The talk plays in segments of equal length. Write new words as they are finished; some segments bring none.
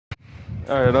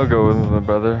Alright, I'll go with my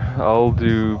brother. I'll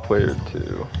do player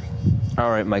 2.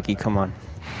 Alright, Mikey, come on.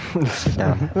 Sit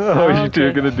down. Oh, you two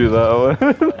are gonna do that one?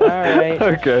 Alright,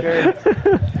 okay.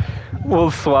 sure.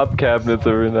 We'll swap cabinets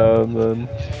every now and then.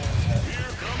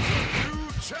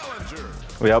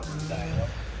 Yep.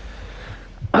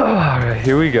 Alright,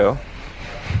 here we go.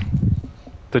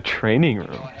 The training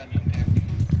room.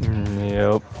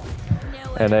 Yep.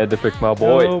 And I had to pick my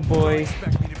boy. Oh boy.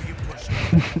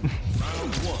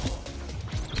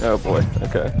 Oh boy,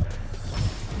 okay.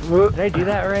 Did I do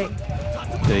that right?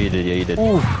 Yeah, you did, yeah, you did.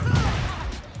 Oof.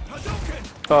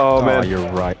 Oh man. You're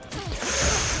right.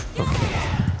 Okay.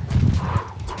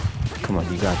 Come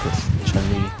on, you got this.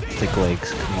 Chun-Li, thick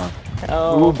legs, come on.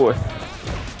 Oh boy.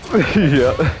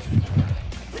 Yeah.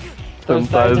 Those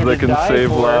Sometimes guys are they to can die save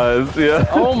for. lives, yeah.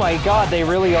 Oh my god, they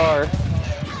really are.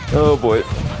 Oh boy.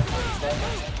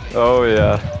 Oh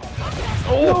yeah.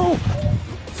 Oh!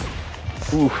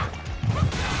 Oof.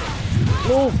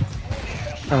 No!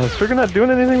 Is Trigger not doing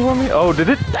anything for me? Oh, did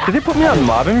it put me on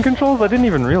modern controls? I didn't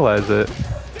even realize it.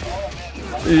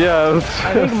 Yeah.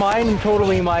 I think mine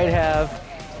totally might have.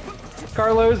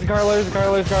 Carlos. Ooh,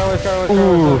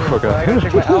 okay. I gotta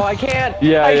check my, oh, I can't!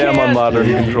 Yeah, I I'm on can't. modern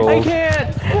controls. I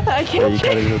can't! I Yeah, can't! you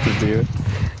gotta know what to do.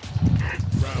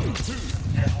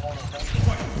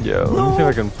 Yeah, let me see if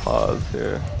I can pause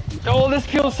here. Oh, this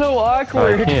feels so Oh,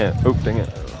 awkward! I can't. Oh, dang it.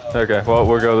 Okay, well,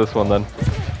 we'll go this one then.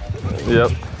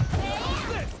 Yep.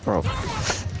 Bro.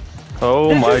 Oh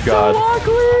This my is god. so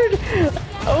awkward!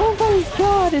 Oh my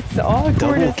god, it's awkward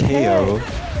Double as KO.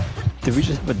 heck. Did we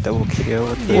just have a double KO?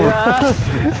 What the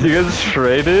Yeah, You guys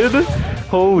traded?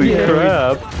 Holy Yeah.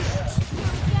 crap.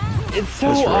 it's so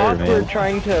That's rare, awkward man.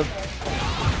 trying to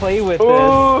play with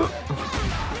Oh!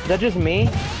 this. Is that just me?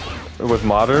 With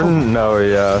modern? No,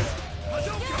 yeah.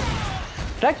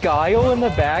 Is that Guile in the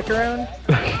background?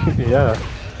 Yeah.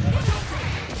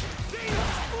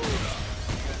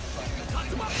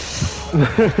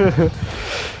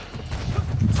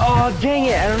 Oh, dang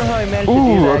it! I don't know how I managed to do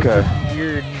Ooh, that. okay. It's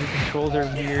weird. The controls are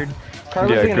weird.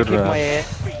 Carlos Yeah, is gonna good kick round. my ass.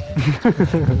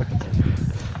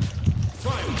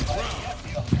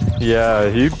 Yeah,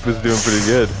 he was doing pretty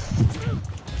good.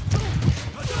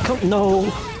 No!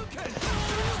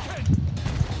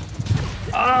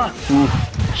 Ah! Oof.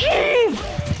 Jeez!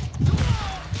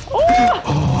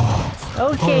 Oh!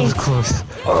 Okay. Close.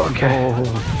 Okay.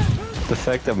 The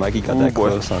fact that Mikey got Ooh, that boy.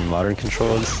 close on modern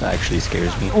controls actually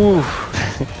scares me. Oof.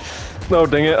 No,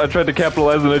 dang it. I tried to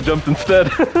capitalize and I jumped instead.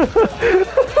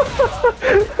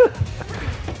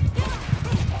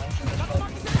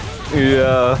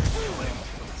 Yeah.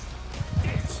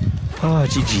 Oh,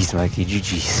 GG's, Mikey,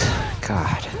 GG's.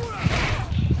 God.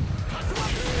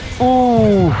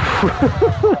 Ooh.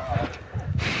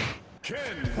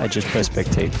 I just pressed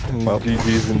spectate. Well,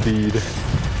 GG's indeed.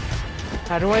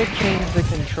 How do I change the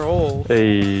control?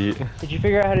 Hey. Did you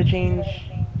figure out how to change?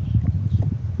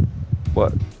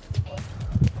 What?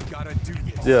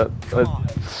 Yeah,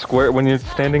 square. When you're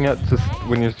standing out,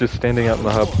 when you're just standing out in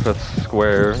the hub, press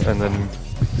square, and then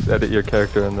edit your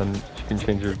character, and then you can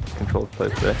change your control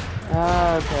type there.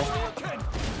 Ah, okay.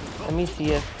 Let me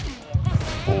see it.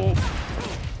 Ooh.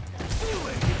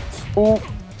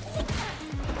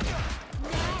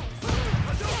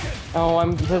 Oh,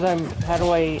 how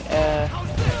do I,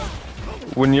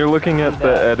 When you're looking at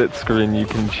the edit screen, you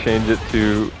can change it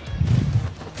to.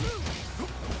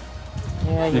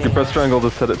 yeah, You can press triangle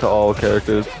to set it to all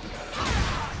characters.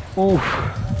 Oof.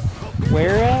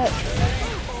 Where at?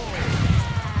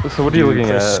 So what are you looking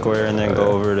press at? square and then go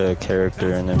over to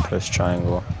character and then press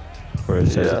triangle where it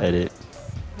says Yeah. edit.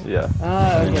 Yeah.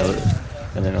 Ah, And then, okay.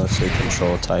 and then it'll say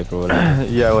control type or whatever.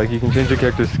 Yeah, like you can change your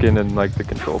character's skin and like the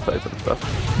control type and stuff.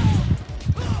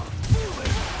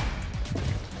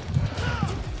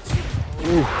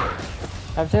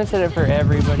 Oof. I've tested it for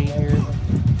everybody here.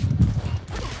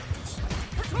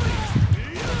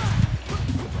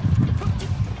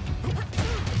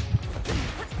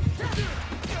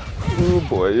 Oh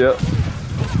boy, yep.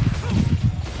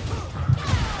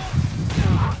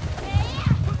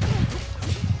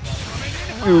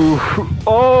 Ooh.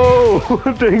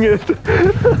 Oh, dang it.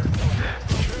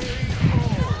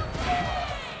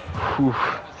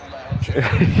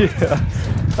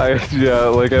 Yeah,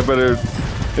 like I better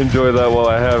enjoy that while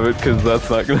I have it, because that's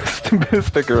not gonna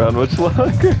stick around much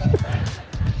longer.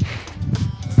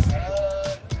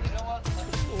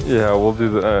 Yeah, we'll do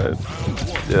the,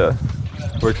 yeah,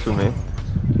 works for me.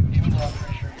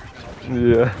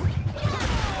 Yeah.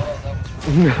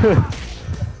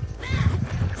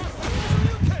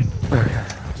 Okay.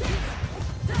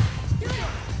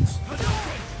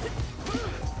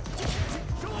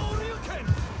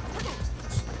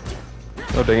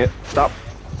 Oh dang it! Stop.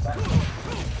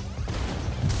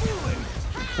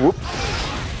 Whoops.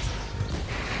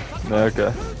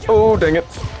 Okay. Oh dang it!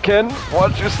 Ken,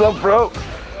 watch yourself, bro.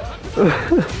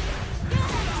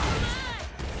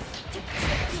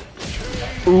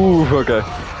 Ooh, okay.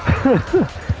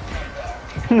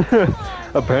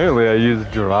 Apparently I used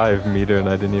drive meter and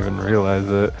I didn't even realize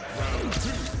it.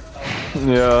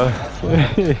 Yeah.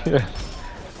 Yeah.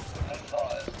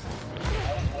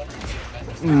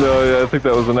 No, yeah, I think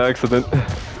that was an accident.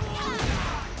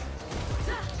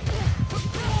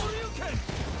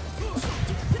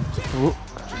 Ooh.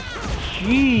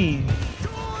 Jeez.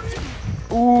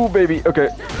 Ooh, baby, okay.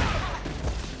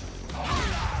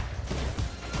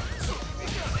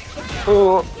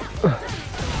 Oh.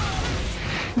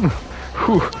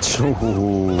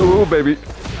 Ooh, baby.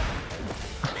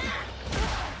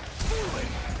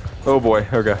 Oh boy,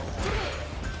 okay.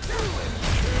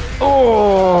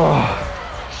 Oh!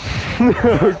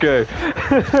 Okay.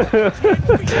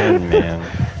 Ken, man.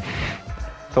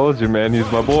 Told you, man,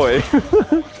 he's my boy.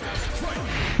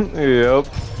 Yep.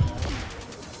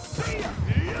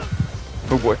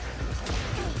 Oh boy.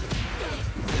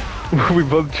 We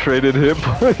both traded hip.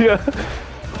 Yeah.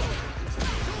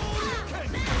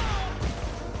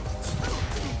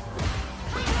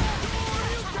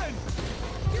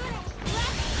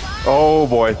 Oh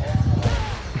boy.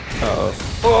 Uh-oh.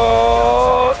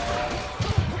 Oh!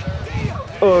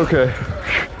 Okay.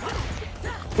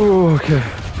 Ooh, okay.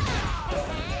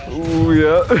 Ooh,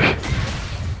 yeah.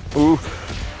 Ooh.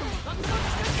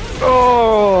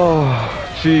 Oh,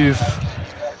 jeez.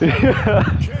 Yeah.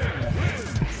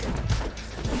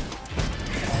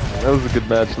 That was a good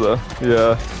match, though.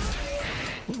 Yeah.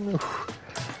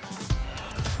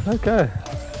 Okay.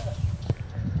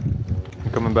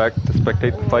 I'm coming back to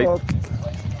spectate the fight.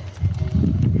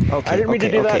 Okay, I didn't mean to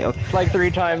do that okay. like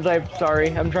 3 times. I'm sorry.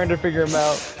 I'm trying to figure him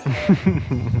out.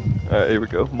 Alright, here we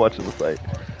go. I'm watching the fight.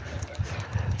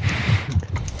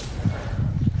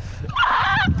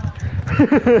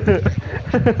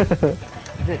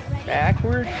 Is it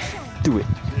backwards? Do it.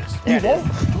 Yeah, it is.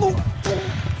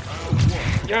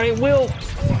 Yeah, it will.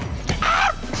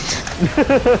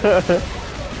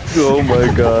 Oh my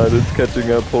god, it's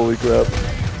catching up. Holy crap.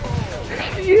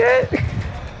 Yeah.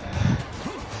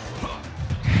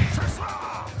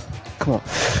 Come on.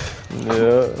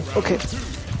 Yeah. Okay.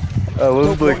 I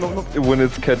love when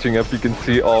it's catching up, you can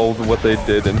see all what they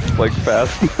did in like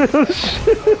fast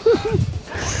motion.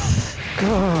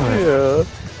 God. Yeah.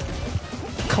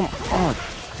 Come on.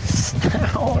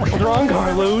 What's wrong,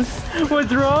 Carlos?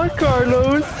 What's wrong,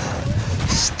 Carlos?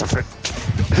 Stuff it.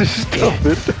 Stop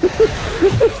it.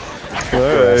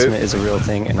 Alright. Harassment is a real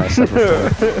thing, and I suffer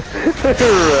from it.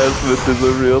 Harassment is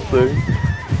a real thing.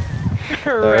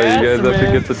 Alright, you guys have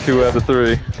to get the 2 out of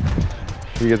 3.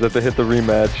 You guys have to hit the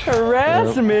rematch.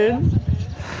 Harassment.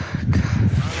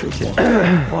 Freaking.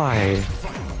 Why?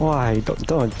 Why?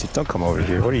 Don't come over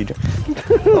here. What are you doing?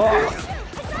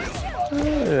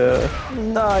 Yeah.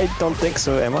 No, I don't think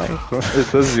so. Am I? It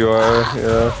says you are,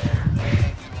 yeah.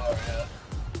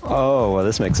 Oh, well,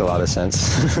 this makes a lot of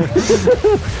sense.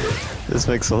 This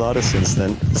makes a lot of sense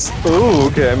then. Ooh,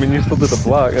 okay, I mean you still did the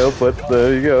block, oh, but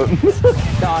there you go.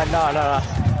 No.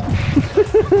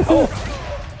 Oh,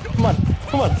 come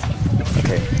on.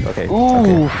 Okay.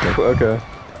 Ooh, okay.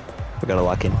 We gotta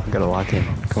lock in.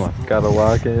 Come on. Gotta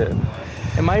lock it.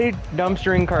 Am I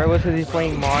dumpstering Carlos as he's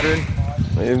playing modern?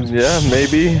 Yeah,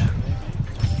 maybe.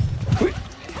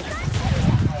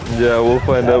 Yeah, we'll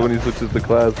find out when he switches to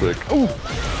classic. Ooh.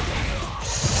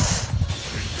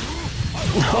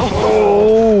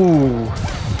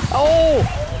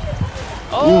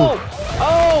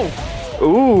 Oh!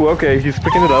 Ooh, okay, he's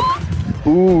picking it up.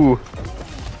 Ooh.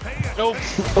 Nope.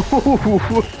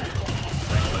 Ooh.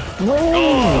 No.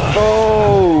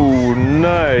 Oh,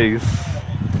 nice.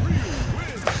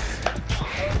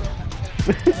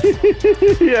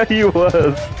 Yeah, he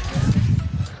was.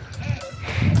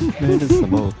 Man, it's the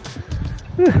most.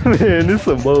 Man, it's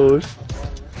the most.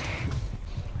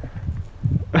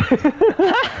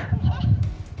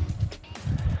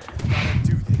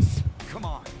 Do this. Come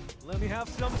on. Let me have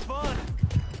some fun.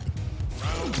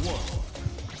 Round 1.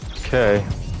 Okay,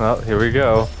 well, here we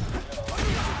go.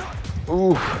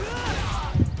 Ooh.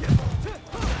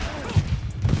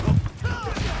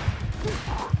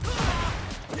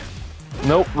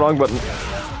 Nope, wrong button.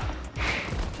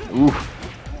 Ooh.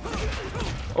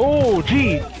 Oh,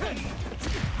 gee.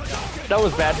 That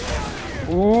was bad.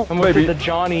 Ooh, I'm with baby. the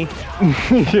Johnny.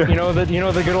 Yeah. You know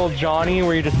the good old Johnny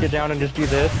where you just get down and just do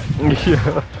this.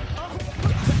 Yeah.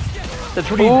 That's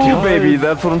what he Ooh, does. baby,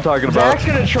 that's what I'm talking about. Zach's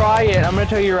gonna try it. I'm gonna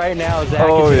tell you right now. Zach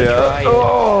Oh is gonna yeah. try it.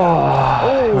 Oh.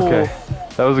 okay.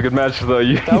 That was a good match though.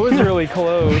 You That was really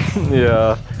close.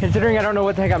 yeah. Considering I don't know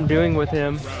what the heck I'm doing with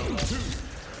him.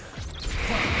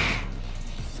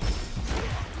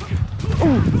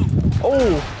 Ooh.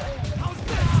 Oh.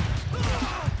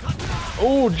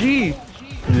 Oh, gee.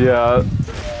 Yeah. I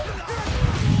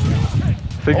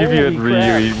think if you had Holy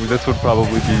Ryu, crap. this would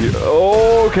probably be.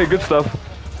 Oh, okay, good stuff.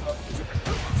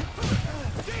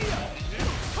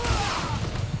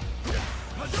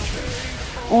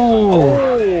 Ooh.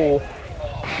 Oh.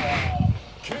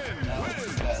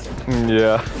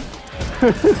 Yeah.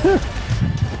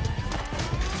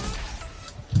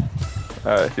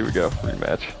 Alright, here we go.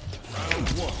 Rematch.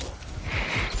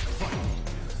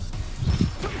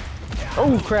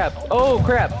 Oh, crap. Oh,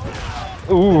 crap.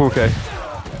 Ooh, okay.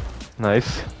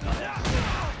 Nice.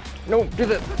 No, do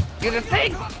the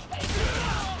thing.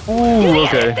 Ooh,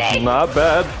 okay. Not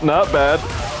bad. Not bad.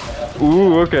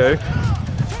 Ooh, okay.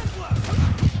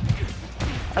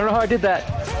 I don't know how I did that.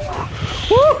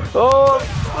 Oh, oh,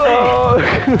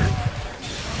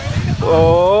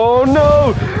 oh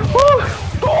no! Oh,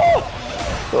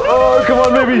 oh, come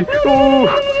on, baby! Ooh.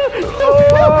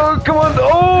 Oh, come on! Oh,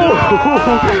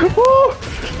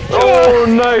 oh,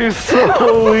 nice!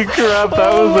 Holy crap!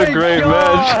 That Oh was a my great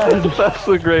God. match. That's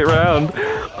a great round.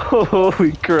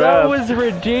 Holy crap! That was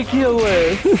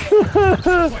ridiculous.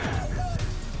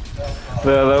 Yeah,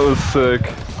 that was sick.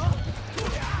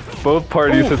 Both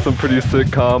parties hit some pretty sick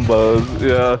combos.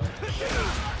 Yeah.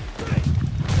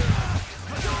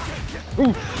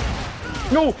 Ooh.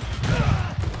 No.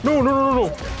 No, no, no, no, no.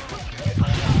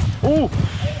 Ooh.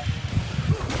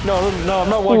 No, no, no, I'm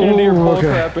not walking into your Ooh, bull okay.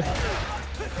 crap.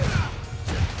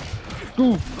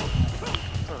 Ooh.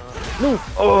 No.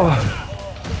 Oh.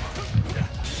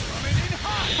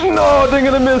 No, dang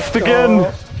it, I missed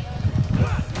again.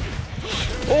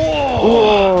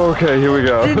 Oh, okay, here we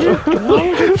go. Why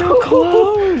is it so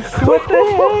close? What the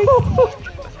heck?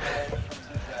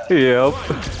 Yep.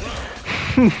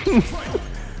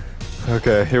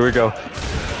 Okay, here we go.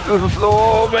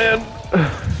 Oh, man.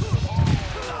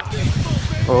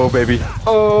 Oh, baby.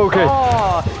 Oh, okay.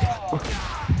 Oh.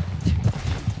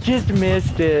 Just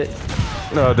missed it.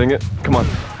 No, dang it. Come on.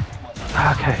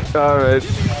 Okay, alright.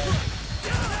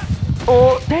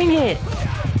 Oh, Dang it.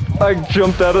 I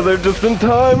jumped out of there just in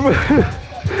time.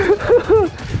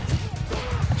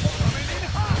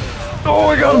 Oh,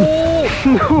 I got him.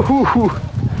 No.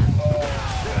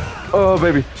 Oh,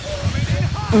 baby.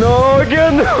 No,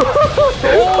 again.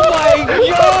 Oh my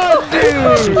god,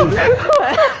 dude!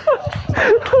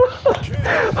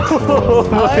 Oh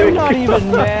my I'm not God.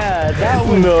 even mad. That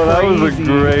was No, that was a crazy.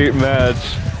 great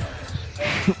match.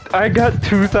 I got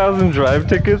 2,000 drive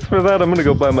tickets for that. I'm gonna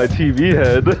go buy my TV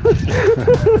head.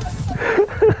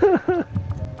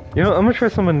 You know, I'm gonna try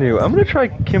someone new. I'm gonna try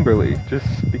Kimberly, just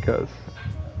because.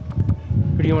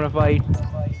 Who do you want to fight?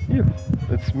 You.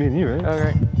 It's me and you, right?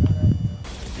 Alright.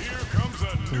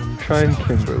 I'm trying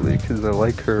Kimberly because I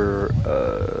like her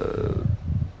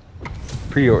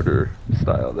pre-order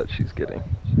style that she's getting.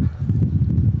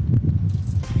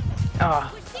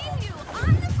 Ah.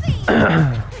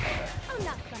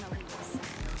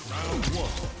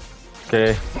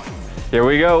 Okay, here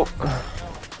we go.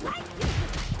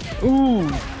 Ooh.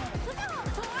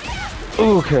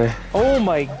 Okay. Oh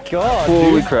my god,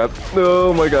 Holy dude. crap.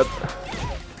 Oh my god.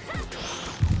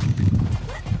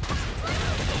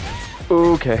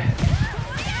 Okay.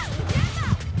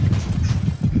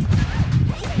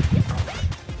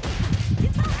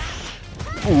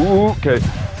 Ooh, okay.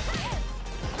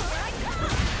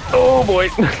 Oh boy.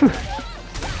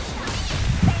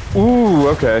 Ooh,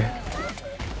 okay.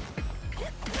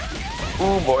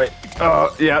 Oh boy.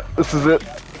 Oh, yeah, this is it.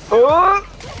 Oh,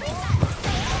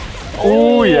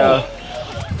 oh yeah.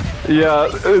 Yeah,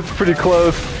 it's pretty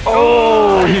close.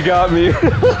 Oh, he got me.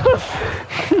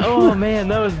 Oh man,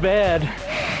 that was bad.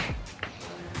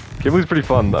 Kimberly's pretty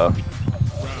fun though.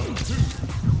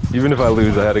 Even if I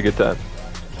lose, I had a good time.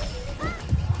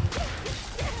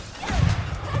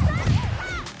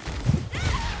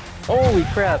 Holy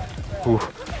crap. Ooh.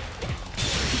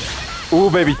 Ooh,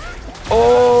 baby.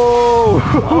 Oh!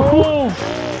 Oh!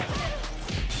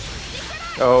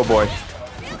 Oh boy.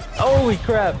 Holy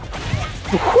crap.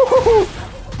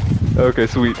 Okay,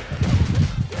 sweet.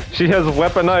 She has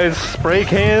weaponized spray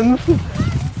cans.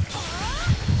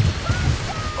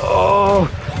 Oh!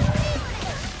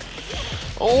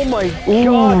 Oh my Ooh,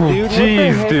 god, dude. What the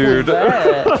jeez, heck dude. was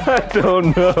that? I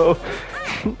don't know.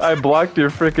 I blocked your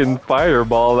freaking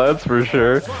fireball, that's for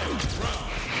sure.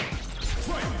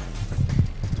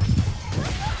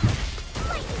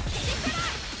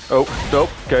 Oh, nope,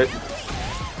 okay.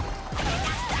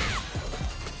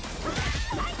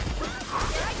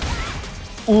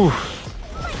 Ooh.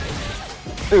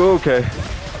 Okay.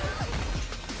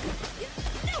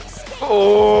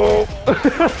 Oh.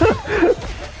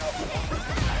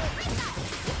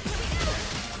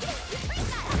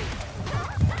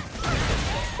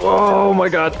 Oh my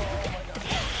god.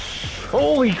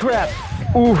 Holy crap!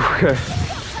 Ooh, okay.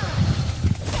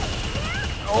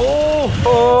 Oh!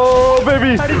 Oh,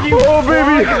 baby! How did you oh,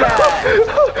 baby! block that?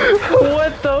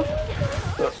 What the?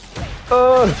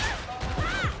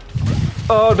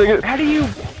 Oh, dang it. How do you?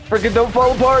 Freaking don't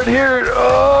fall apart here.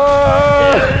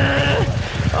 Oh,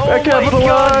 Oh I my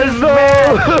capitalized. God, No,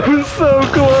 that was so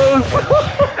close.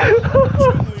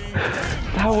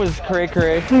 that was cray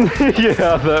cray.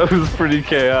 Yeah, that was pretty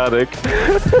chaotic.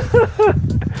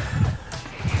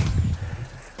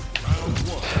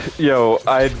 Yo,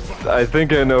 I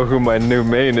think I know who my new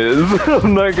main is.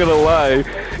 I'm not gonna lie.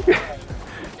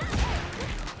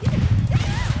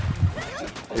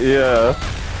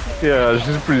 Yeah,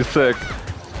 she's pretty sick.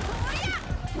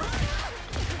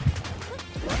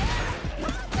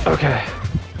 Okay.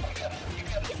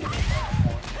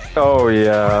 Oh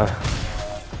yeah.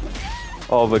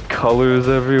 All the colors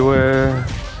everywhere.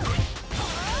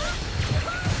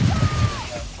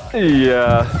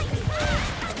 Yeah.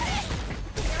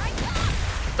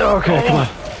 Okay, come on.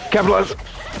 Capitalize.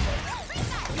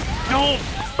 No!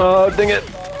 Oh, dang it.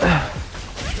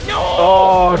 No!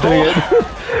 Oh, dang it.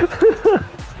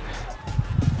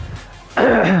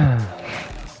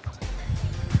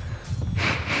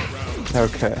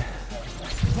 Okay.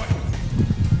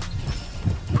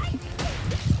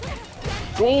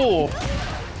 Oh!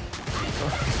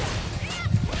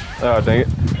 Oh, dang it.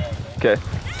 Okay.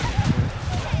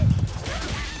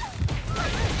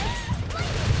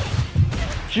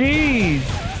 Jeez!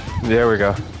 There we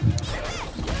go.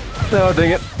 Oh,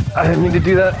 dang it. I didn't mean to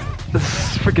do that.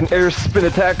 This freaking air spin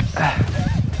attack.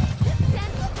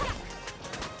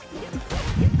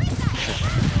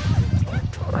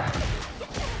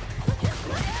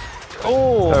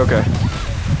 Oh! Okay.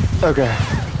 Okay.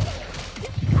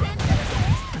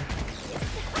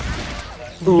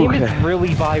 The game Okay. is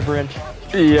really vibrant.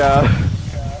 Yeah.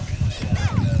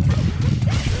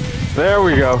 There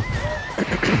we go.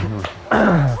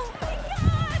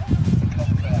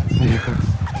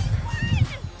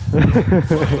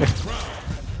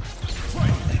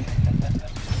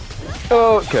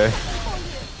 Okay.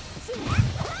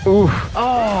 Ooh.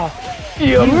 Oh!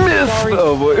 You missed! sorry.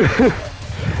 Oh boy.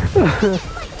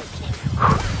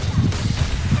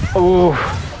 Ooh.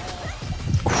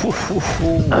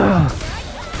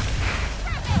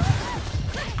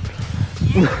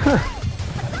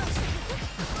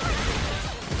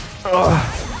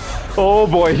 Oh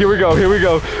boy, here we go, here we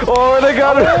go. Oh, they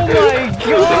got it! Oh my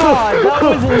god! That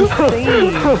was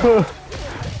insane!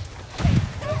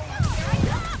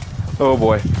 Oh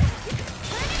boy.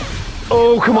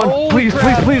 Oh, come on, Oh, please,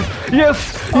 crap. please, please!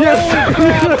 Yes! Yes!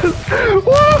 Yes!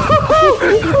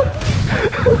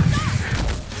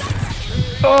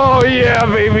 Oh yeah,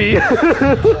 baby!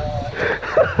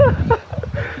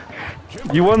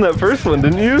 You won that first one,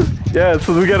 didn't you? Yeah,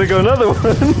 so we gotta go another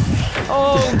one.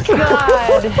 Oh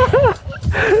god!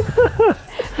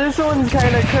 This one's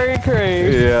kinda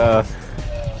cray-cray. Yeah.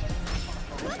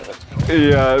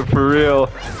 Yeah, for real.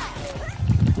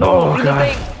 Oh Do the god.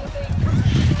 thing!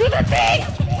 Do the thing!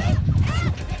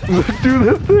 Do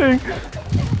the thing!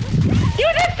 Do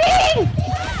the thing!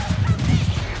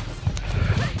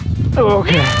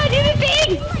 Okay. Yeah, do the thing!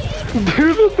 Do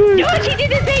the thing! No, she did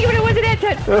the thing, but it wasn't that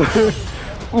time.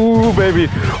 Ooh, baby.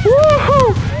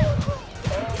 Woohoo!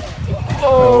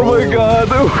 Oh my god.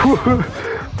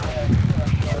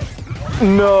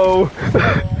 No.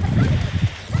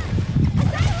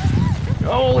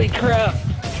 Holy crap.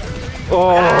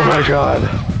 Oh my god.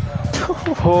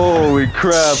 Holy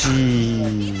crap.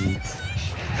 Jeez.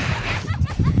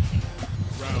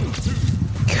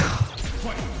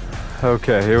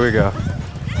 Okay, here we go.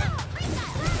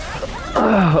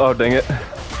 Oh, dang it.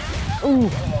 Ooh.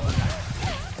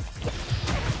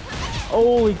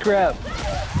 Holy crap.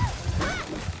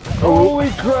 Holy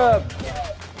crap.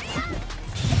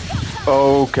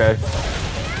 Okay.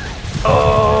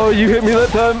 Oh, you hit me that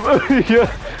time. Yeah.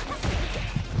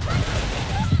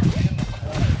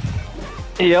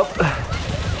 Yep.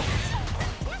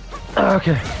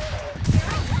 Okay.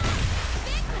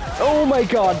 Oh my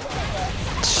god.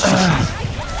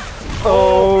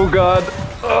 Oh god.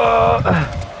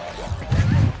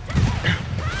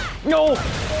 No.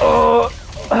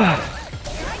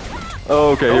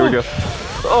 Okay, here we go.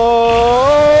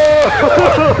 Oh!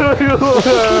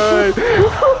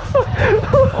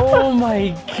 Oh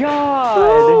my god.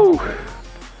 Woo.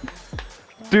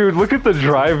 Dude, look at the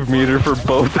drive meter for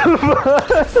both of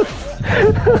us.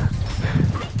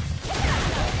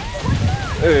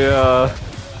 Yeah.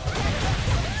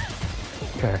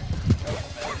 Okay.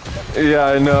 Yeah,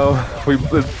 I know.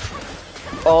 It's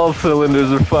all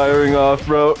cylinders are firing off,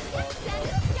 bro.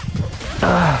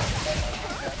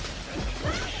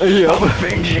 Yep.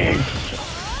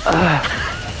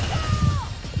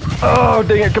 Oh,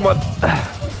 dang it! Come on.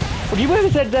 Would you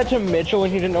have said that to Mitchell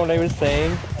when he didn't know what I was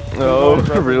saying? Oh,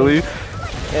 really?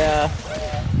 Yeah.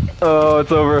 Oh,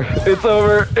 it's over. It's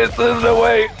over. There's no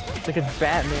way. Look at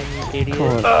Batman, you idiot.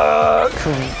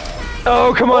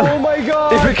 Oh, come on. Oh my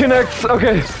god! If it connects,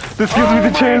 okay. This gives me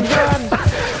the chance.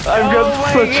 I've got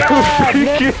such a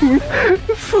freaking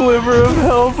sliver of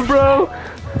health, bro.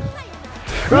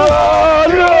 Oh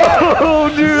no,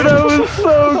 dude! I was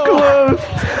so close.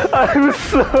 I was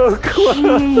so close.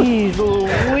 Jeez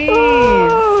Louise!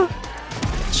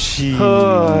 Jeez.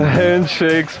 Oh,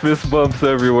 handshakes, fist bumps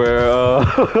everywhere. Oh,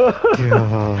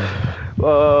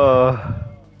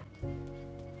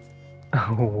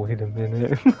 wait a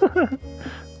minute.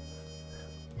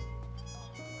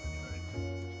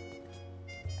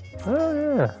 Oh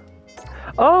yeah.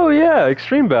 Oh yeah,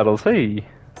 extreme battles. Hey.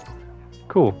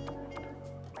 Cool.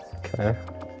 Okay.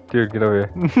 Dude, get over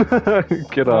here.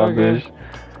 Get on, Okay. bitch.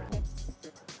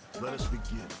 Let us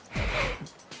begin.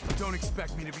 Don't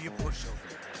expect me to be a pushover.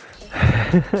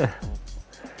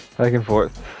 Back and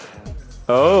forth.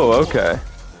 Oh, okay.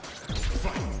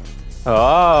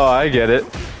 Oh, I get it.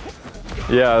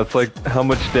 Yeah, it's like how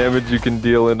much damage you can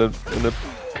deal in a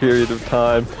period of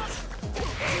time.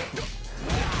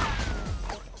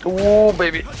 Ooh,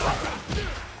 baby.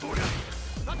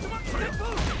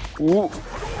 Ooh.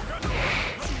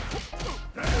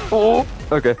 Oh,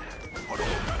 okay.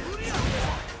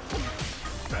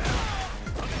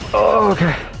 Oh,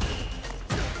 okay.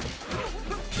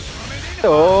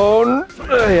 Oh,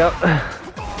 yeah.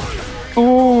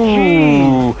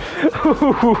 Ooh.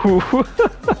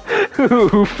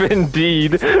 Oof,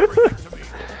 indeed.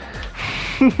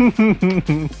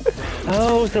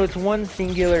 Oh, so it's one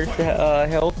singular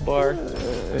health bar.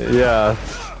 Yeah.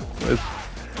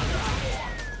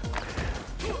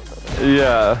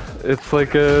 Yeah, it's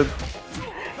like a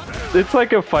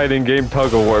fighting game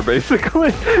tug of war,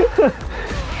 basically.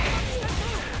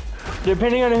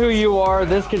 Depending on who you are,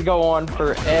 this could go on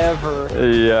forever.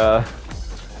 Yeah.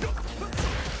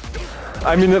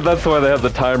 I mean, that's why they have the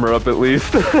timer up at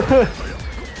least.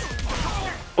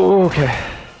 Okay.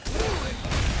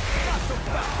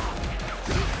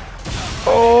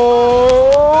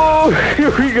 Oh,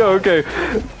 here we go. Okay.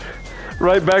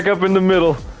 Right back up in the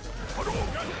middle.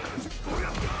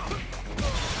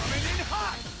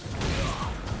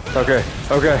 Okay.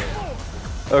 Okay.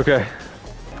 Okay.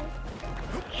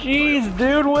 Jeez,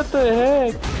 dude, what the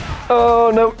heck?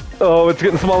 Oh no! Oh, it's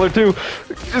getting smaller too.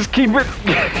 Just keep it,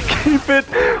 keep it.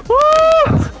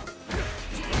 Woo!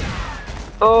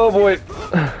 Oh boy,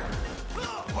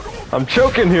 I'm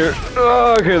choking here.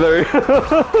 Oh, okay, there we go.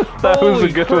 That was a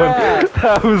Holy good crap. one.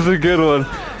 That was a good one.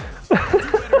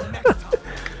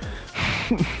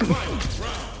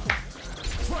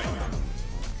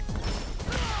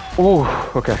 Ooh,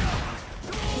 okay.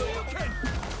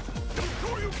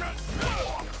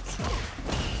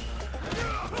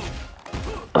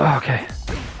 Okay.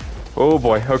 Oh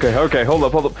boy. Okay. Okay. Hold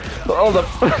up. Hold up. Hold up.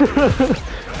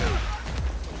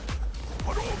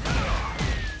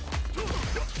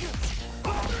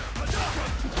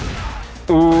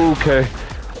 Ooh, okay.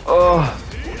 Oh.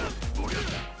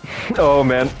 Oh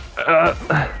man.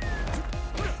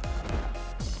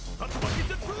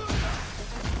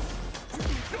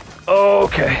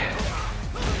 Okay.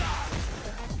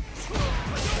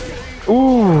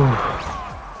 Ooh.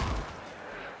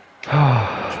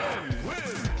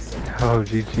 Oh,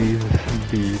 GG's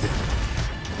indeed.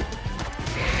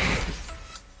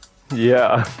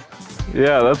 Yeah.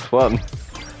 Yeah, that's fun.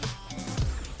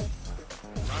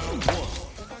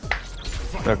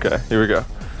 Okay, here we go.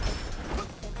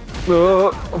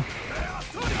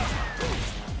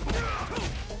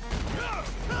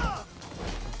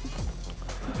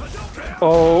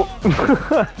 Oh.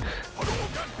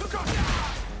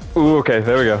 Ooh, okay,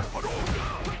 there we go.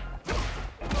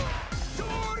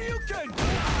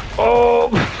 Oh!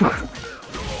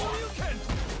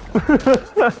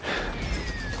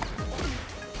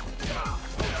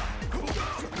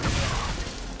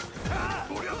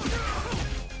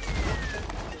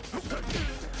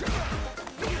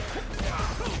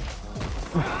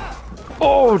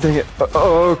 Oh, dang it.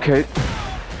 Okay.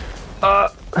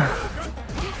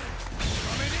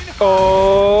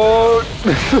 Oh!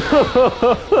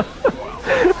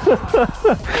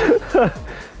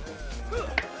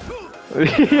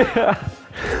 Yeah.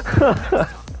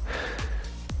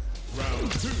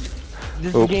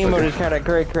 This Oops, game mode okay. is kind of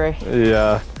cray.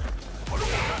 Yeah.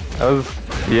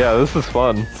 Yeah, this is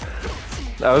fun.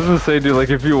 I was gonna say, dude, like,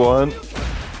 if you want,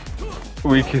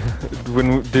 we can,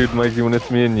 dude, Mikey, when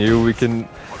it's me and you, we can,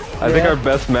 I think Yeah. our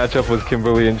best matchup was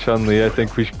Kimberly and Chun-Li. I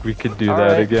think we could do that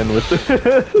Alright. again with this.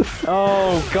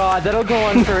 Oh god, that'll go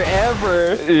on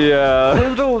forever. Yeah.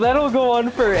 That'll go on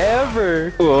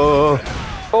forever. Whoa.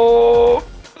 Oh.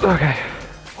 Okay.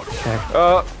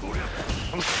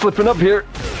 I'm slipping up here.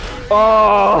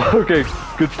 Oh. Okay.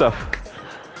 Good stuff.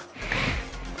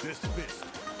 This fist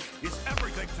is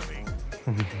everything to me.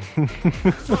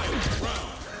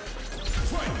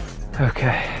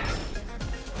 Okay.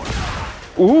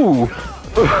 Ooh.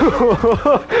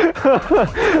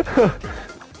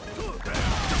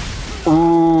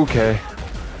 Ooh, okay.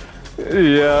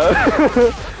 Yeah.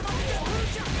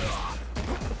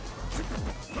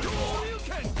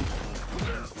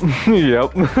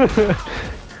 Yep.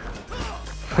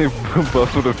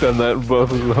 Both would have done that.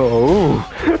 Both. Oh.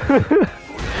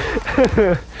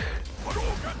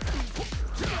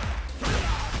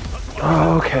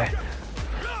 Okay.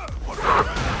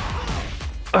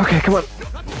 Okay, come on.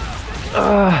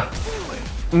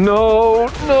 No,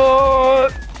 no.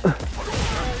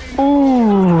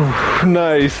 Ooh,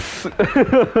 nice. All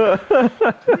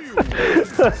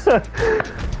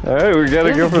right, we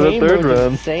gotta go for the third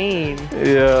round. Insane.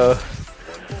 Yeah.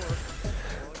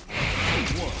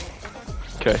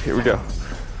 Okay, here we go.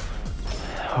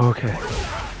 Okay.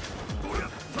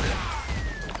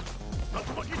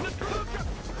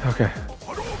 Okay.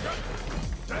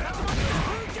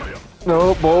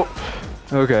 No, bolt.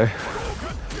 Okay.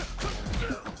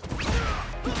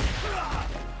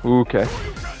 Okay.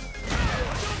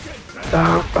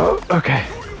 Oh, okay.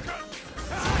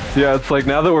 Yeah, it's like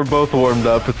now that we're both warmed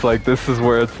up, it's like this is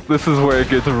where it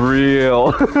gets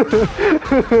real.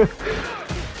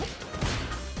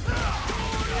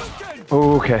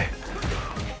 Okay.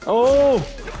 Oh,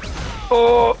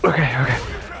 Oh, okay.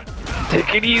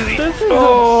 Take it easy. this is absurd.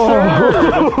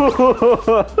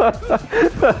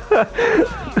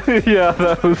 Yeah,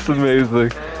 that was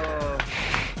amazing.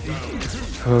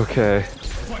 Okay.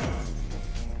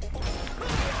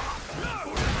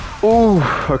 Ooh,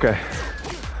 okay.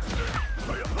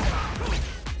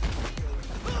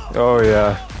 Oh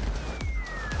yeah.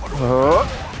 Oh.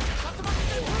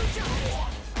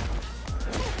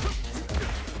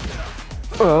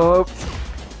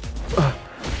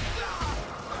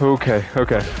 Okay.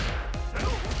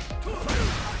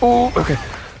 Ooh, okay.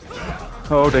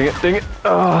 Oh, dang it.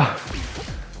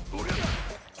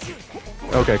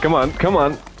 Okay, come on.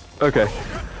 Okay.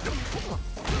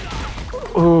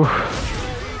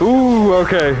 Ooh,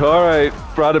 okay, alright.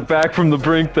 Brought it back from the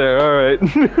brink there, alright.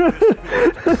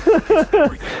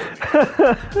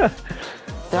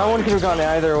 That one could have gone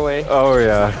either way. Oh,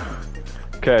 yeah.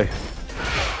 Okay.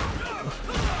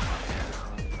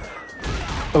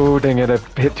 Oh, dang it, I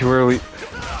hit too early.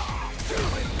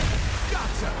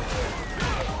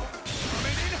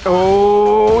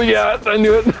 Oh, yeah, I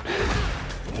knew it.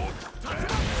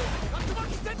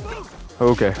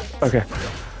 Okay.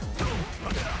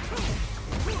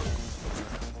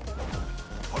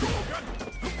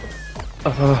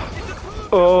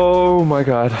 Oh my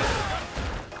god.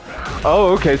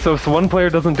 Oh, okay, so if one player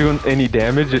doesn't do any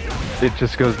damage, it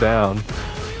just goes down.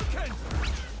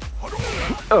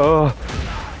 Oh.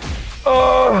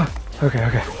 Okay.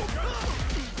 Okay.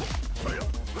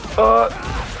 Oh.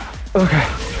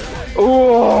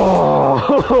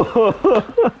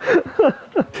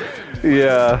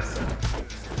 Yeah.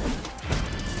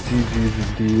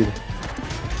 GG's indeed.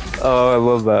 Oh, I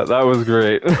love that. That was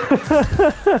great. Featured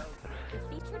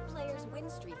player's win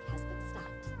streak has been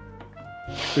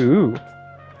stopped. Ooh.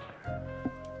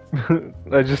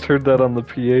 I just heard that on the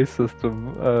PA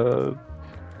system.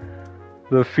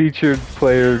 The featured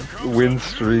player win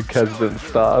streak has been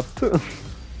stopped.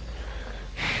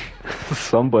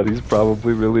 Somebody's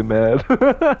probably really mad. We're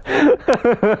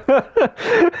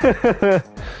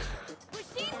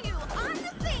seeing you on the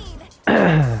scene.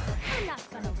 You're not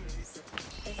gonna lose.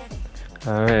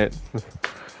 Alright.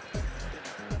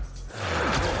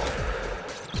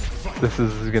 This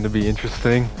is gonna be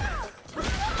interesting.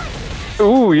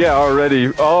 Ooh, yeah, already.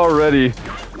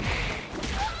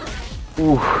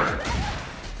 Ooh.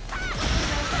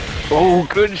 Oh,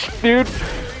 good dude.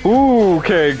 Ooh,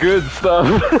 okay, good stuff.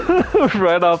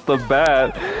 Right off the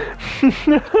bat.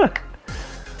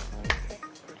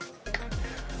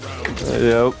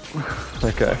 Yep.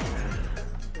 Okay.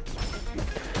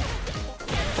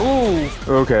 Ooh,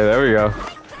 Okay, there we go.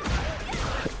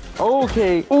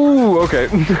 okay. Ooh, okay.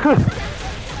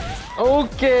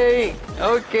 Okay.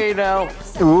 Okay now.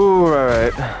 Ooh,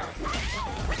 alright.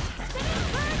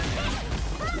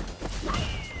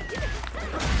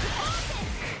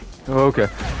 Okay.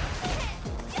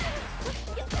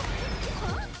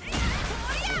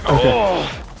 Okay.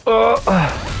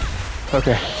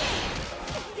 Okay.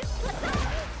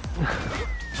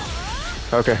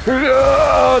 Okay.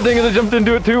 Oh, dang it, I jumped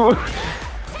into it too.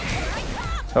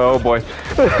 Oh boy.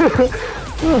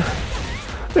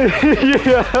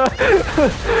 Yeah.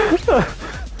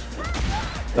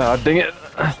 Ah, dang it.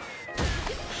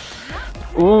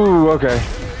 Ooh, okay.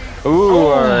 Ooh,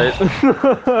 alright.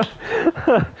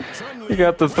 You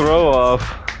got the throw off.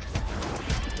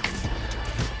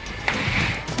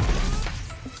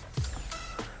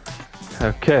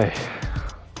 Okay.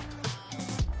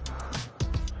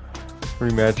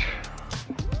 Rematch.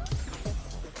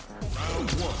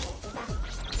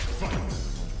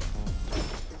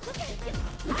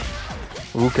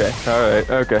 Okay, alright,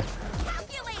 okay.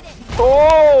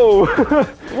 Oh!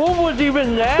 What was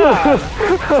even that?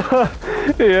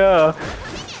 Yeah.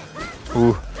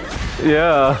 Ooh.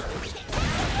 Yeah.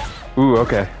 Ooh,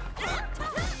 okay.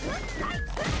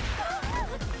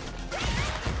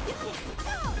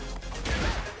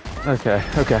 Okay,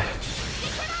 okay.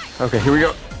 Okay, here we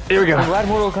go. Here we go. I'm glad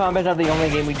Mortal Kombat's not the only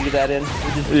game we do that in.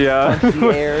 We just Yeah. punch the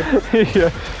air.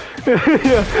 Yeah.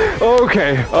 Yeah.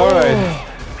 Okay, alright.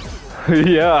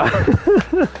 Yeah.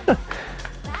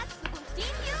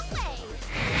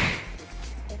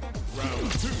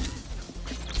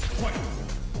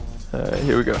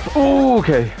 Here we go. Ooh,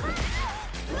 okay.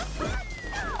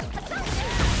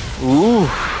 Ooh.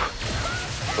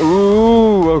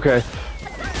 Ooh, okay.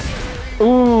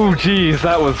 Ooh, geez,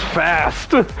 that was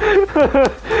fast. That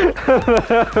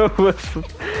was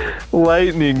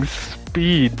lightning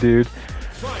speed, dude.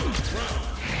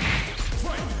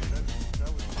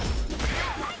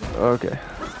 Okay.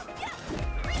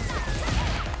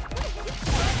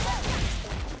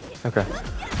 Okay.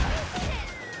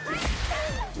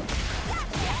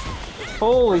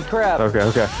 Holy crap. Okay,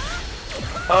 okay.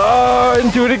 Oh,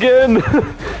 and do it again!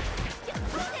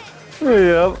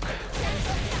 Yep.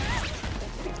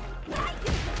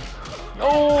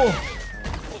 Oh!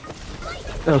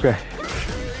 Okay.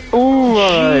 Ooh,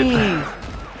 alright.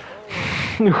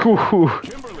 Ooh.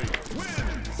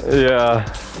 Yeah.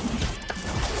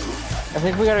 I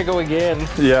think we gotta go again.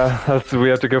 Yeah, we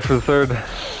have to go for the third.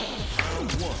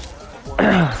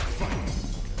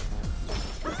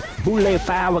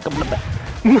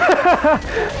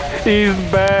 He's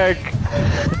back!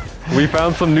 We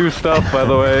found some new stuff, by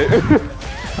the way.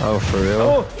 Oh, for real?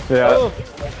 Oh! Yeah. Oh!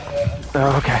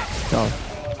 Oh, okay. No.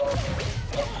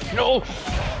 No!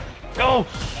 No!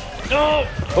 No!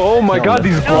 Oh my god,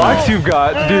 these blocks you've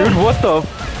got, dude, what the?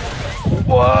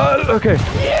 What? Okay.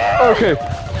 Okay.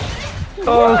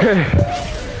 Okay.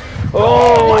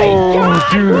 Oh my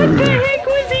god, dude. What the heck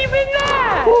was even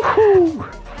that? Woohoo.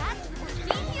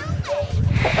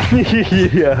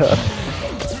 Yeah.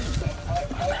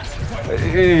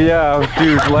 Yeah,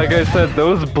 dude, like I said,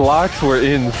 those blocks were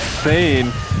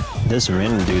insane. This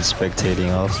Rin dude's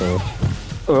spectating also.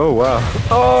 Oh, wow.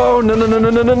 Oh, no, no, no, no,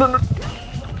 no, no, no.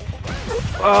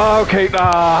 Oh, okay,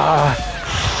 ah.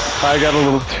 I got a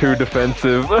little too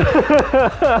defensive.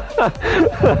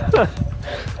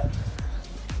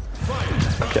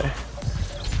 Okay.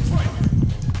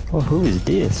 Well, who is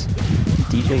this?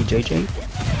 DJ JJ?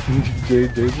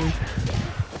 JJ.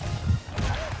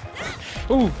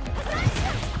 Ooh!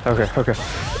 Okay, okay.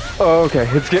 Okay,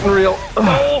 it's getting real.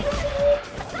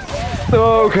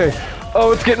 Oh, okay.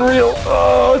 Oh, it's getting real.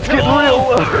 Oh, it's getting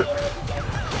real.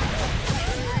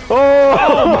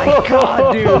 Oh my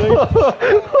god, dude!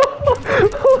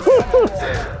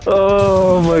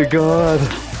 Oh my god.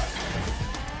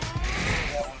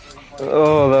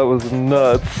 Oh, that was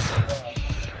nuts.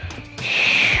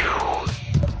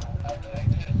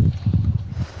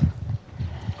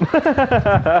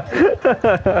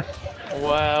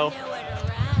 Wow.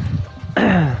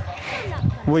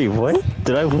 Wait, what?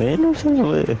 Did I win or something?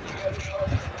 What?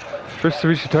 First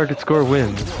reach the target score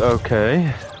wins.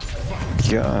 Okay.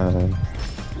 God.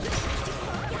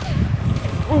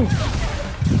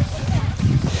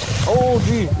 Oh,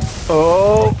 gee.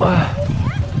 Oh.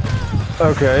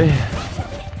 Okay.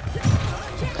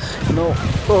 No.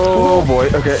 Oh boy.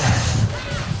 Okay.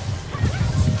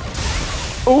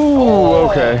 Ooh.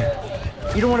 Okay.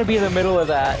 You don't want to be in the middle of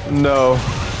that. No.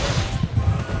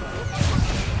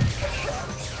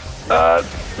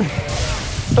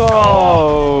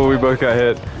 Oh, we both got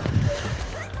hit.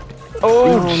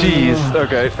 Oh, jeez.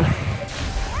 Okay.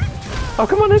 Oh,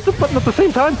 come on, hit the button at the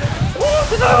same time.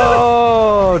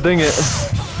 Oh, dang it.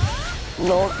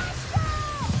 No.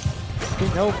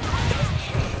 Nope.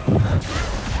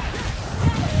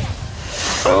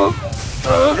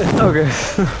 Okay.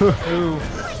 Ooh.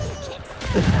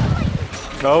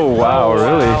 Oh wow,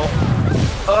 really?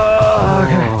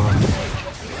 Okay.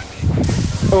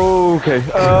 Okay.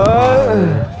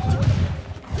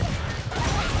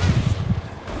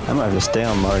 I might have to stay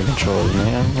on Mario controls,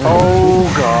 man. Oh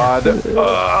god.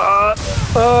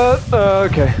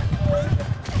 Okay.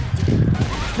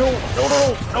 No, no,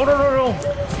 no, no, no, no, no.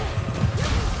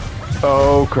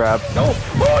 Oh crap. No.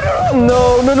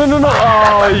 No, no, no, no, no.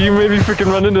 Oh, you made me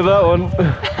freaking run into that one.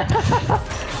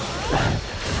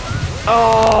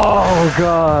 Oh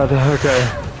god. Okay.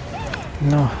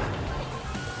 No.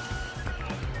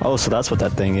 Oh, so that's what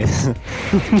that thing is.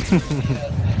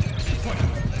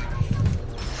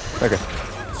 Okay.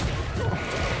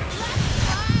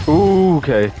 Ooh,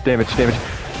 okay. Damage, damage.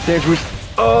 Damage boost.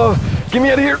 Oh, get me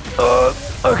out of here.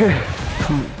 Okay.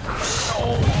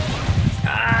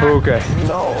 Okay.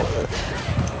 No.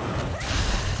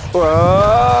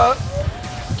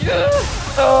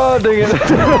 Oh, dang it.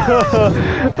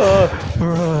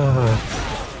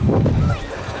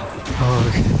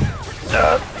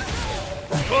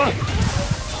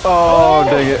 Oh,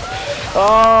 dang it.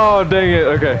 Oh, dang it.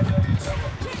 Okay.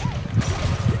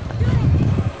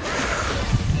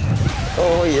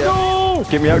 Oh yeah. No.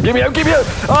 Get me out, get me out, get me out!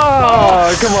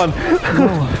 Oh, come on.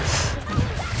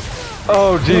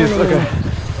 Oh, jeez, okay.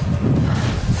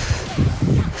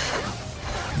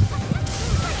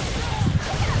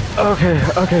 Okay,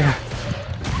 okay.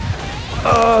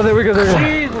 Oh, there we go, there we go.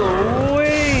 Jeez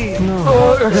Louise.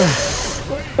 Oh, okay.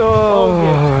 Oh,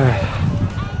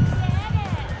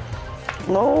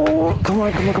 No. Come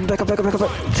on, come on, come back, come back, come back, come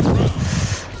back.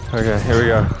 okay, here we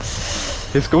go.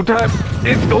 It's go time.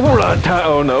 It's go run time.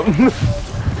 Oh, no.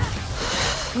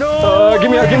 No.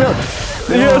 Get me out, get me out.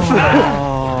 Yes.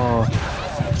 Oh.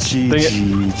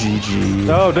 GG, GG.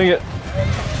 Oh, dang it.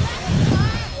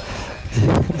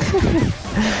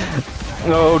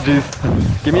 Oh, jeez.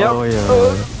 Get me out. Oh yeah.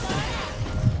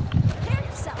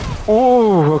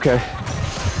 Ooh, okay.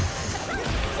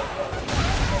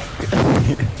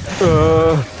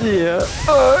 Yeah.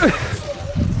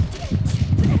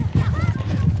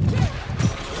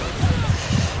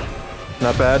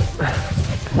 Not bad.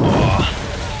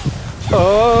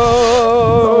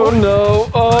 Oh no!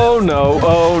 Oh no!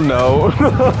 Oh no!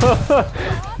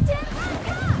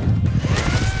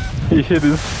 He hit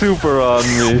his super on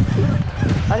me.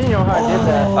 I didn't know how I did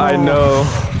that. I know.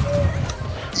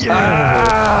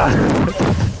 Ah!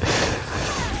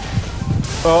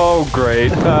 Oh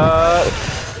great.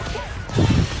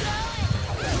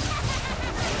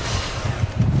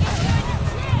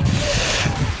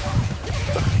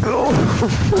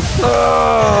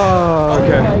 Oh,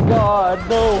 okay. Oh my god,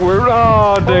 no. We're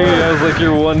oh dang it, I was like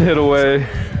you're one hit away.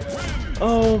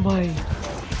 Oh my.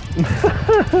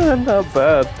 Not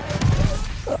bad.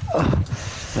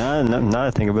 Now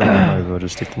I think about it, I might as well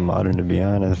just stick to modern, to be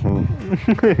honest.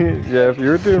 Yeah, if you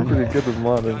were doing pretty good with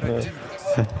modern,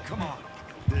 yeah. Come on.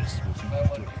 This will be a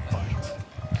good fight.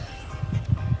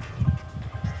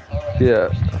 Yeah.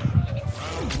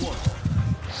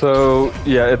 So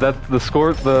yeah, that's the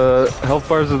score. The health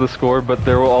bars are the score, but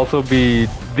there will also be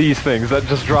these things that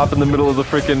just drop in the middle of the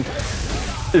freaking.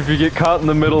 If you get caught in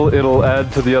the middle, it'll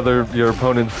add to your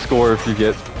opponent's score if you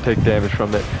take damage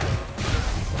from it.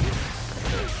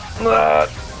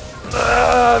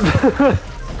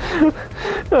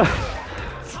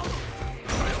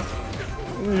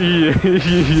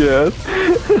 Yes.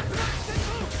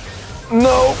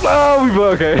 No. Oh, we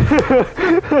okay.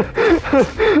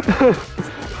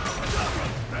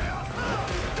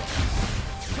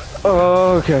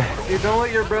 Okay. You don't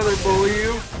let your brother bully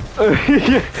you.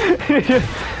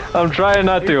 I'm trying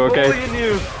not to. Okay. Bullying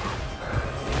you.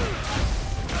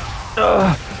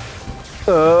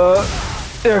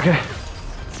 Okay.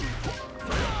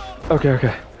 Okay.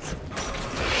 Okay.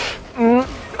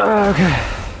 Okay.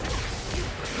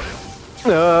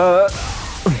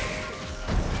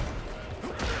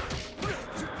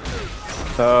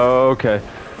 Okay.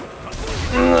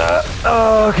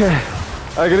 Okay.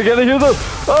 I gotta get it here though.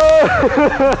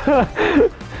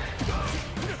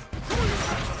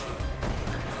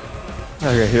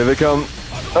 Okay, here they come.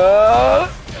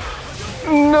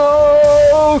 No.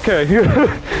 Okay.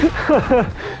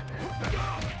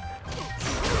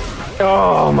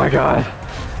 Oh my god.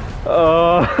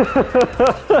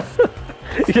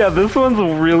 Yeah, this one's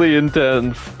really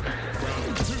intense.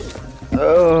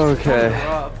 Okay.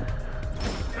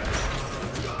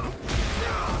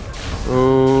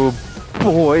 Oh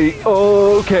boy.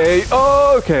 Okay.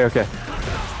 Okay. Okay.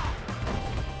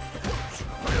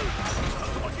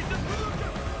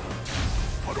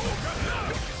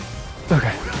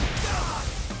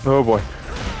 Oh boy.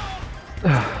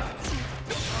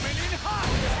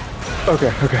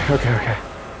 Okay.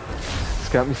 It's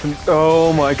got me some.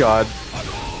 Oh my god.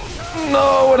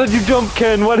 No, why did you jump,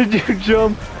 Ken? Why did you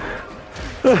jump?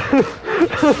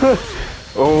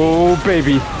 Oh,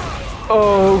 baby.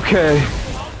 Okay.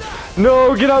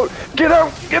 No, get out! Get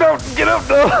out! Get out! Get out!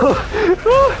 No!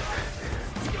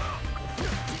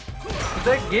 Did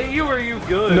that get you or are you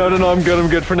good? No, I'm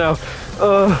good for now.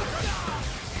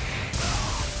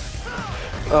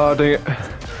 Oh, dang it.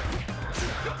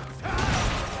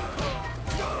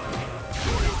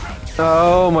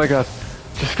 Oh my god.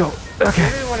 Just go. Okay.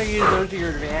 You really want to use those to your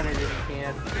advantage if you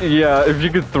can. Yeah, if you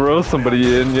could throw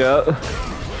somebody in, yeah.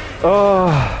 Oh.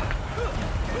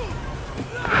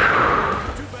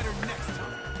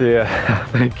 Yeah,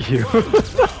 thank you.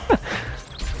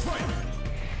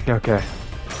 Okay.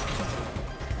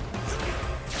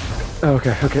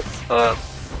 Okay. Okay.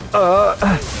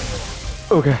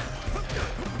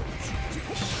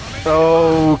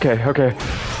 Okay.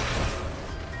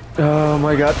 Oh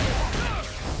my god.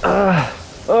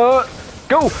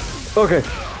 Go! Okay.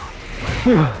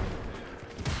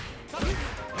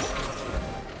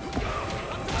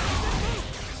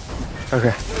 Okay.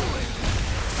 Okay.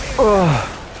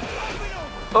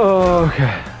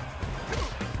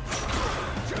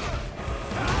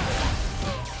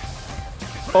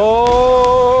 Oh!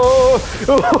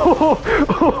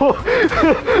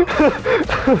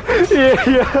 Yeah.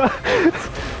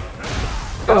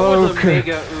 That was a Okay.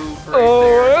 mega oof right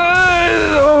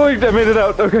there. Oh, I made it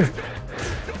out. Okay.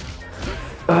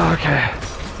 Okay.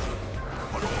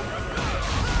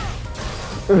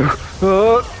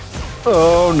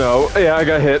 Oh no. Yeah, I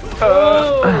got hit.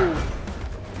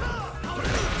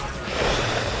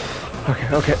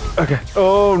 Okay.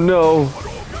 Oh no.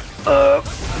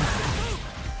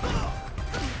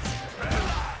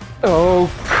 Oh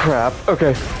crap.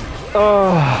 Okay.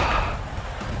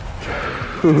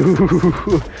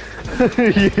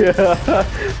 Yeah.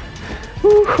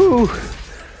 Woohoo.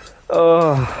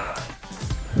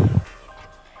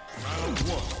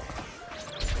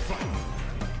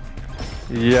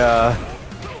 Yeah.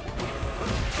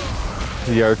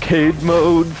 The arcade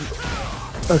modes.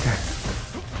 Okay.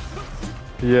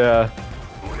 Yeah.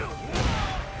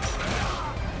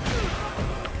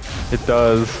 It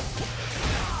does.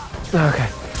 Okay.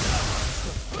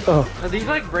 Oh, Are these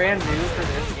like brand new for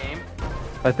this game?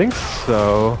 I think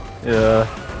so. Yeah.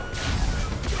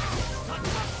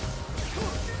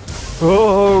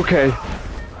 Oh, okay.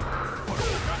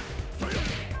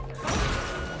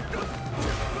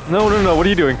 No, what are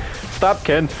you doing? Stop,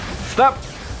 Ken. Stop!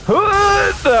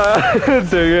 Dang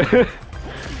it.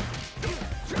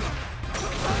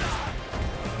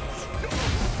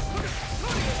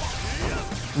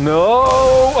 No!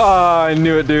 Ah, I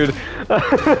knew it, dude.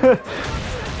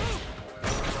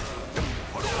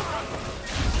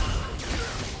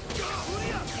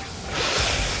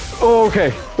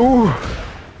 Okay. Ooh.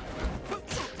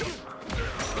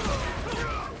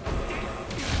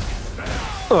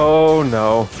 Oh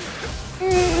no.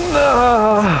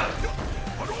 Ah.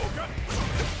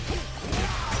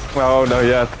 Oh no,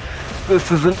 yeah. This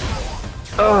isn't.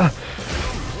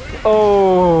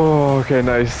 Oh, okay,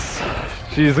 nice.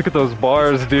 Jeez, look at those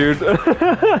bars, dude.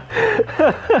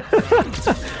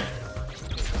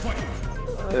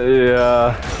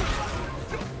 Yeah.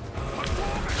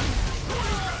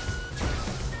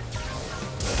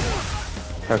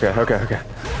 Okay.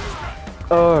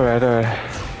 Alright.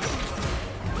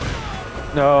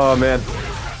 Oh, man.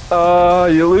 Oh,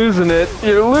 you're losing it.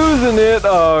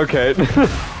 Oh, okay.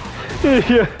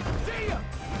 Yeah.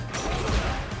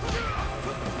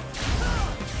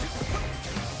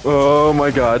 Oh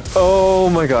my god. Oh,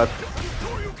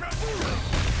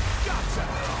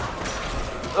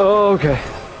 okay.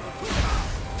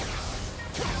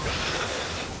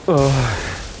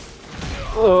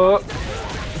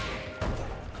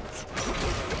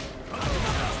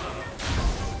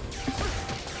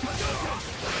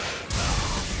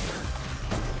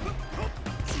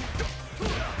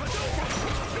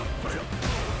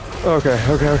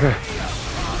 Okay.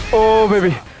 Oh,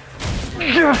 baby.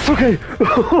 Yes, okay.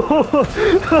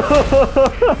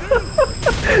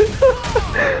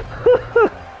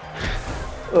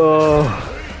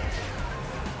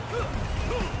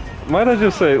 Might I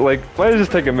just say, might I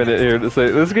just take a minute here to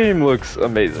say, this game looks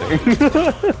amazing.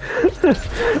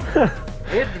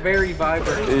 It's very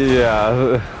vibrant.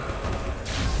 Yeah.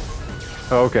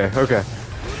 Okay.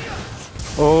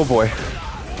 Oh boy.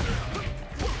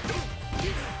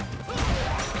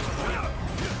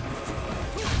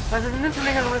 Isn't this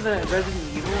thing where the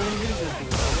Resident Evil engine is as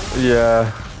well?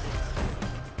 Yeah.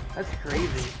 That's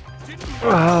crazy.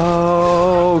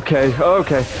 Oh, okay,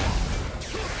 okay.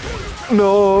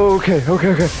 No, okay, okay,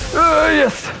 okay.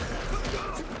 Yes!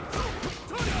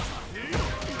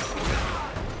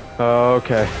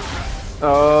 Okay.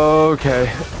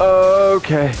 Okay.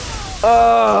 Okay.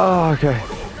 Oh, okay.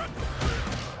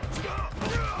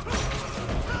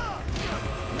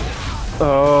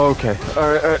 Okay.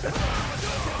 Alright, alright.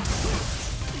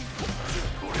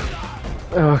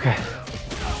 Okay.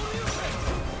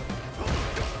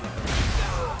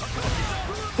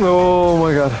 Oh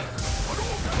my god.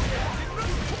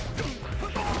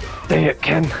 Dang it,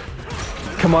 Ken.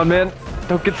 Come on, man.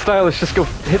 Don't get stylish. Just go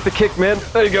hit the kick, man.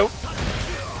 There you go.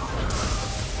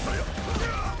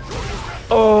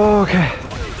 Oh, okay.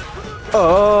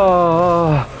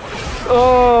 Oh.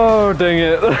 Oh, dang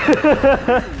it.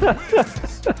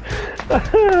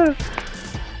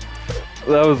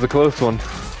 That was a close one.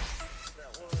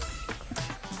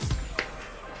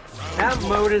 That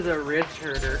mode is a wrist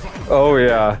hurter. Oh,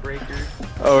 yeah. Breaker.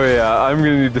 Oh, yeah. I'm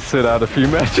gonna need to sit out a few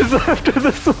matches after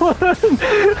this one.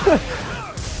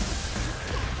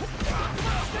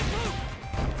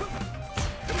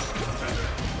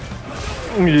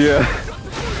 Yeah.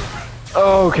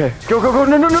 Oh, okay. Go, go, go.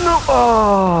 No, no, no, no.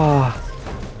 Oh.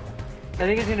 I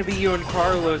think it's gonna be you and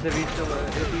Carlos if he's still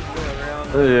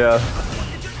around. Yeah.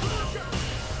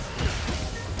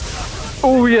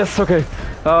 Oh, yes. Okay.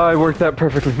 I worked that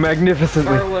perfectly.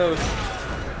 Magnificently. Carlos.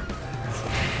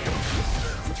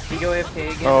 Did he go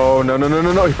AFK again? Oh, no, no, no,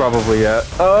 no, no. He probably, yeah.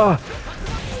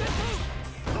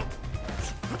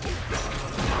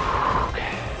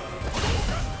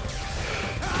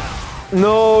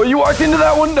 No, you walked into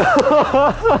that one. You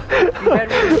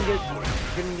better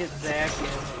couldn't get Zach in.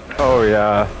 Oh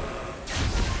yeah.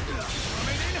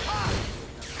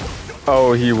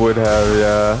 Oh, he would have,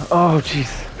 yeah. Oh, jeez.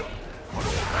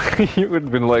 He would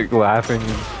have been like laughing,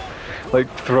 like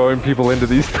throwing people into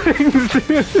these things.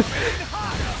 Dude.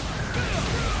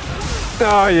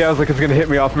 Oh yeah, I was like, it's gonna hit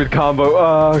me off mid combo.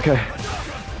 Oh, okay.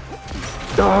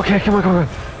 Oh, okay, come on, come on.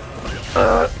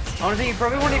 Honestly, you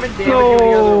probably won't even damage you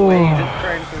the other way. You just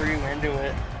try and throw you into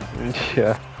it.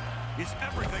 Yeah. It's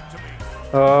everything to me.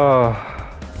 Oh.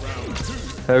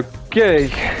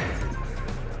 Okay.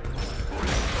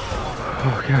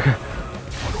 Okay, okay.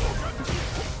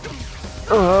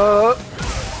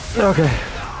 Okay.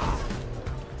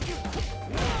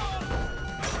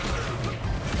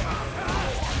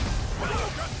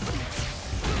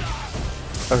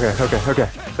 Okay, okay, okay.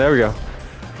 There we go.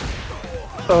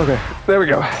 Okay, there we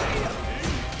go.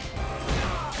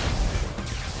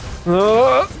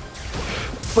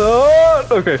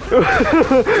 Okay.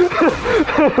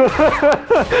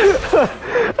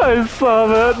 I saw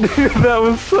that, dude. That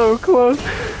was so close.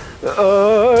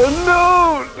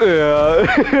 No!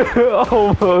 Yeah.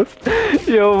 Almost.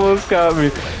 You almost got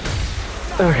me.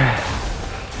 Okay.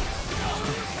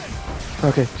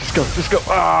 Okay, just go, just go.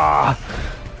 Ah!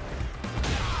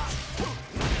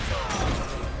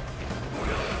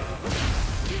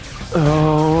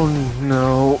 Oh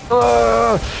no.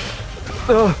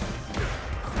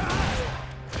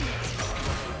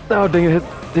 Oh dang it,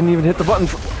 didn't even hit the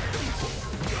buttons.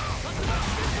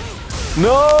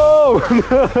 No!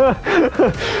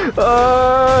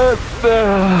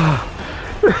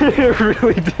 It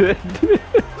really did.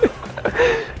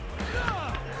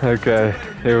 Okay,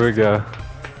 here we go.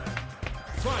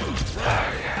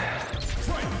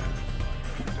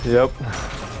 Yep.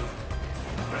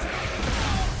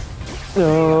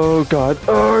 Oh god.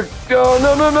 Oh, oh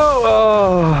no no no.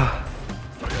 Oh.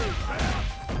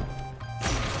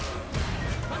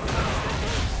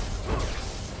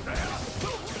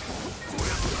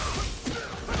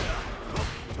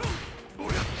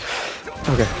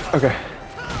 Okay, okay.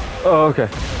 Oh, okay.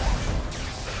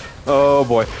 Oh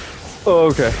boy.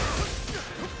 Okay.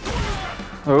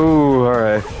 Oh,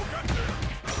 alright.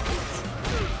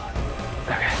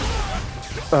 Okay.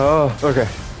 Oh, okay.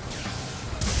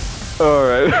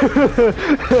 Alright.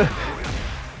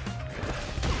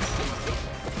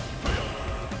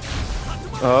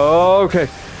 Oh, okay.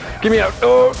 Get me out.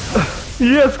 Oh,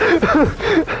 yes.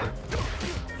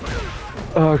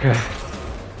 Okay.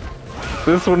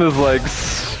 This one is like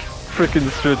freaking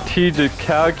strategic,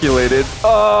 calculated.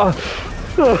 Oh.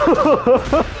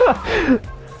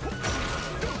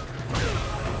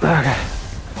 Okay.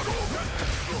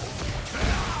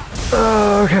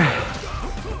 Okay.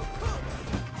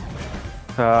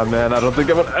 Ah man, I don't think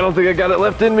I got it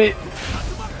left in me.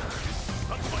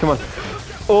 Come on.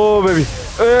 Oh baby.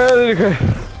 Okay.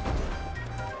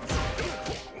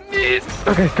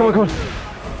 Okay, come on, come on.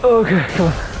 Okay, come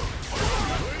on.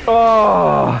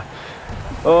 Oh.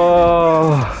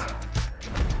 Oh.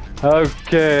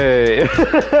 Okay.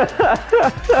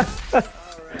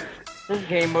 This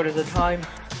game mode is a time.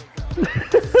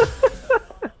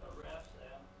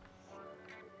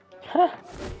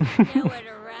 Nowhere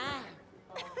to run.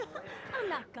 I'm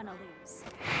not gonna lose.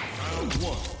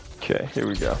 Okay, here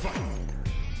we go.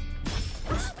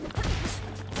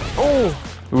 Oh!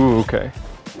 Ooh, okay.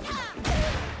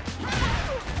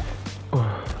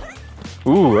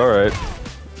 Ooh, alright.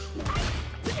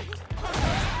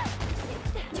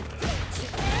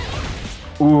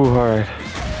 Ooh, alright.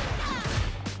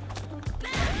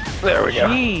 There we go.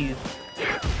 Jeez!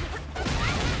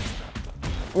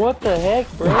 What the heck,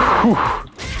 bro?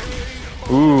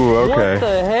 Ooh, What okay.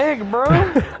 the heck, bro?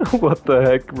 What the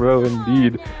heck, bro,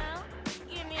 indeed. Now,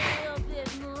 give me a little bit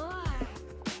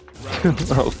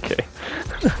more. Okay.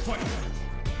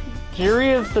 Jiri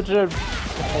is such a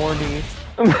horny.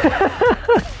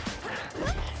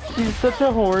 She's such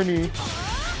a horny.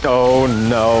 Oh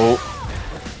no.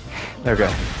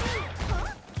 Okay.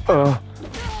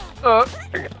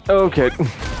 Okay.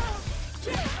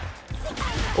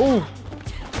 Oh!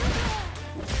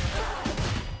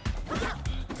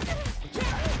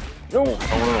 No!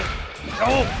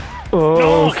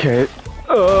 Okay.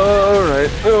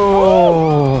 Alright.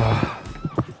 Oh.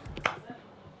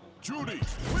 Judy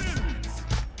wins.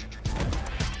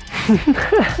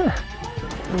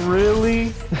 Really?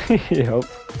 Yep.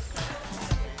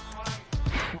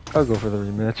 I'll go for the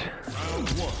rematch.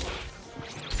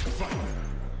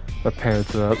 My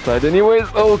parents are outside anyways.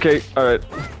 Okay, alright.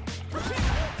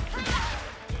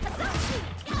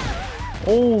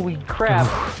 Holy crap.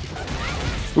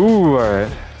 Ooh,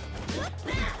 alright.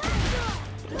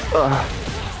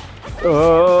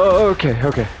 Okay,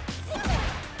 okay.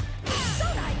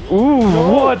 Ooh,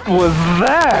 what was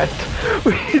that?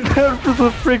 That was a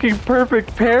freaking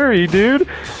perfect parry, dude.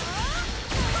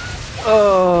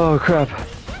 Oh, crap.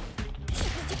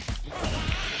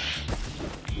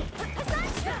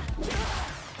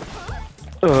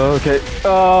 Okay.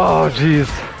 Oh, jeez.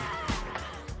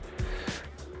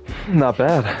 Not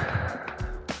bad.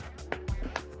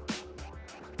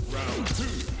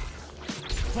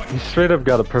 You straight up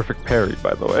got a perfect parry,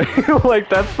 by the way. Like,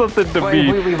 that's something to be...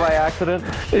 Completely by accident.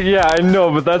 Yeah, I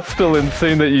know, but that's still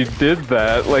insane that you did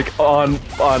that, like, on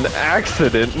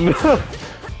accident.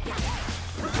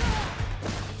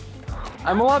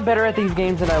 I'm a lot better at these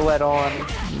games than I let on.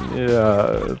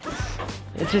 Yeah,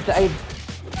 It's just I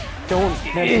don't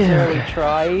necessarily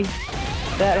try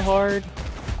that hard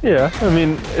yeah, I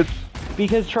mean, it's...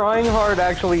 because trying hard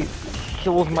actually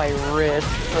kills my wrist.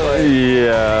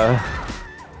 Yeah.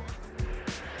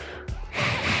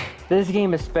 This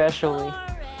game especially.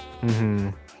 Mm-hmm.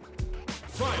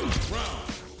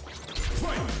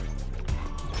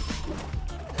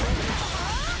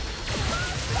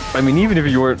 I mean, even if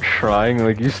you weren't trying,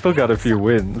 like, you still got a few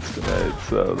wins tonight,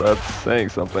 so that's saying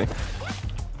something.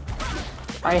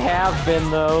 I have been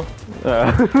though.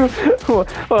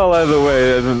 Well, either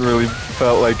way, it hasn't really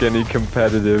felt like any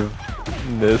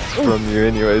competitiveness from you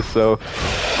anyway, so...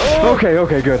 Okay,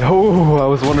 okay, good. Oh, I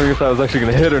was wondering if that was actually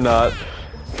gonna hit or not.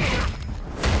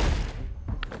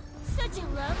 Such a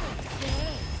lovely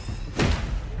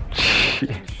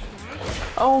face.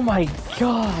 Oh my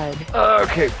god.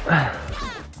 Okay.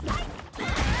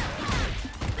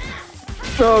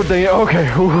 Oh, dang it.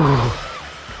 Okay. Ooh.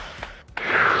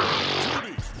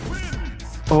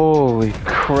 Holy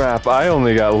crap. I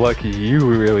only got lucky. You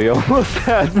really almost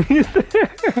had me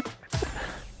there.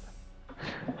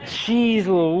 Jeez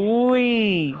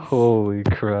Louise. Holy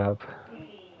crap.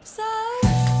 So,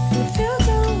 if you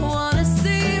don't wanna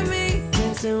see me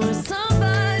dancing with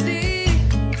somebody,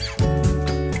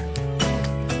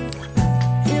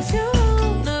 if you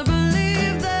wanna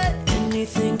believe that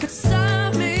anything could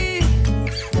stop me,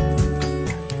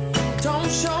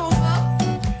 don't show